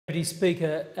Deputy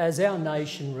Speaker, as our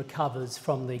nation recovers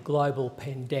from the global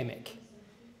pandemic,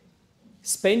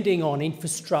 spending on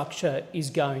infrastructure is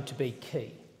going to be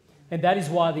key. And that is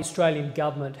why the Australian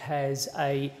government has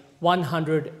a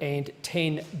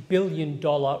 $110 billion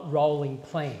rolling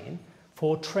plan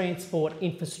for transport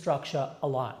infrastructure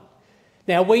alone.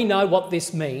 Now, we know what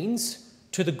this means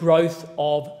to the growth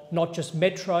of not just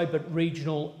metro but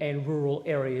regional and rural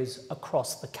areas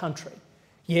across the country.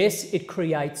 Yes, it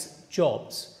creates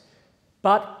jobs,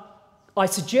 but I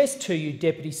suggest to you,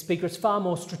 Deputy Speaker, it's far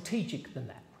more strategic than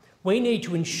that. We need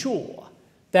to ensure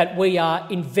that we are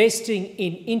investing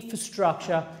in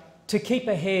infrastructure to keep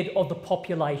ahead of the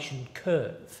population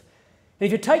curve. And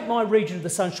if you take my region of the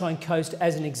Sunshine Coast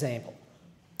as an example,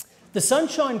 the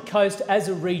Sunshine Coast as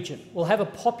a region will have a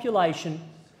population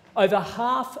over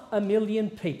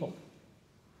 500,000 people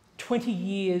 20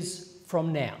 years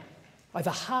from now.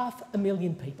 Over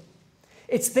 500,000 people.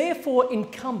 It's therefore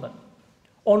incumbent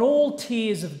on all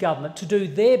tiers of government to do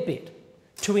their bit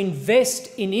to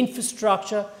invest in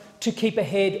infrastructure to keep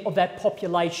ahead of that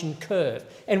population curve.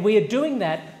 And we are doing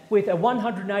that with a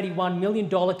 $181 million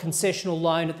concessional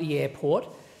loan at the airport,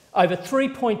 over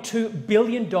 $3.2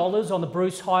 billion on the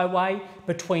Bruce Highway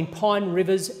between Pine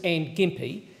Rivers and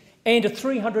Gympie, and a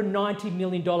 $390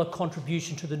 million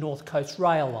contribution to the North Coast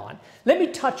rail line. Let me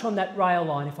touch on that rail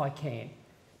line if I can,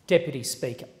 Deputy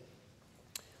Speaker.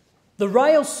 The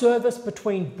rail service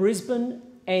between Brisbane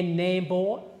and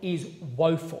Nambour is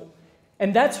woeful,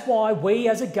 and that's why we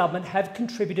as a government have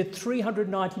contributed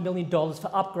 $390 million for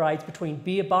upgrades between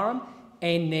Beerburrum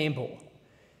and Nambour.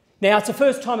 Now, it's the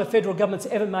first time a federal government's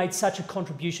ever made such a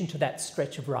contribution to that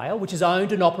stretch of rail, which is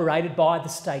owned and operated by the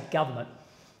state government,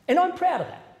 and I'm proud of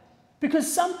that.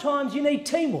 Because sometimes you need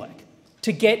teamwork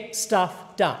to get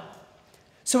stuff done.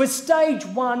 So as stage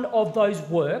one of those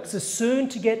works is soon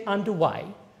to get underway,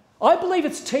 I believe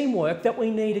it's teamwork that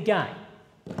we need again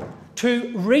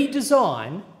to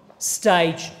redesign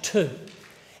stage two.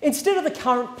 Instead of the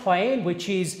current plan, which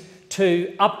is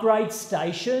to upgrade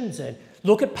stations and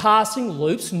look at passing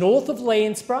loops north of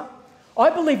Landsborough, I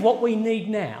believe what we need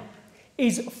now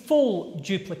is full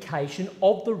duplication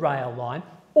of the rail line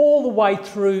all the way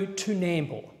through to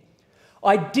Nambour.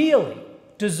 Ideally,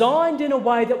 designed in a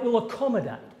way that will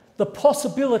accommodate the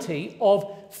possibility of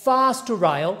faster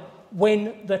rail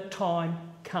when the time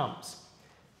comes.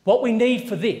 What we need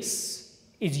for this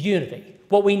is unity.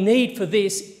 What we need for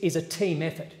this is a team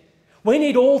effort. We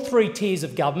need all three tiers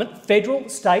of government, federal,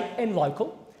 state and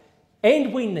local,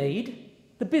 and we need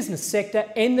the business sector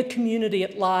and the community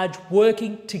at large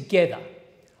working together.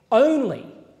 Only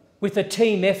with a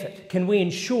team effort can we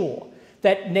ensure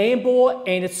that Nambour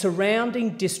and its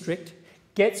surrounding district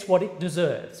gets what it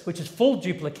deserves, which is full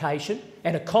duplication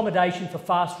and accommodation for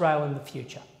fast rail in the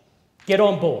future. Get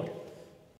on board.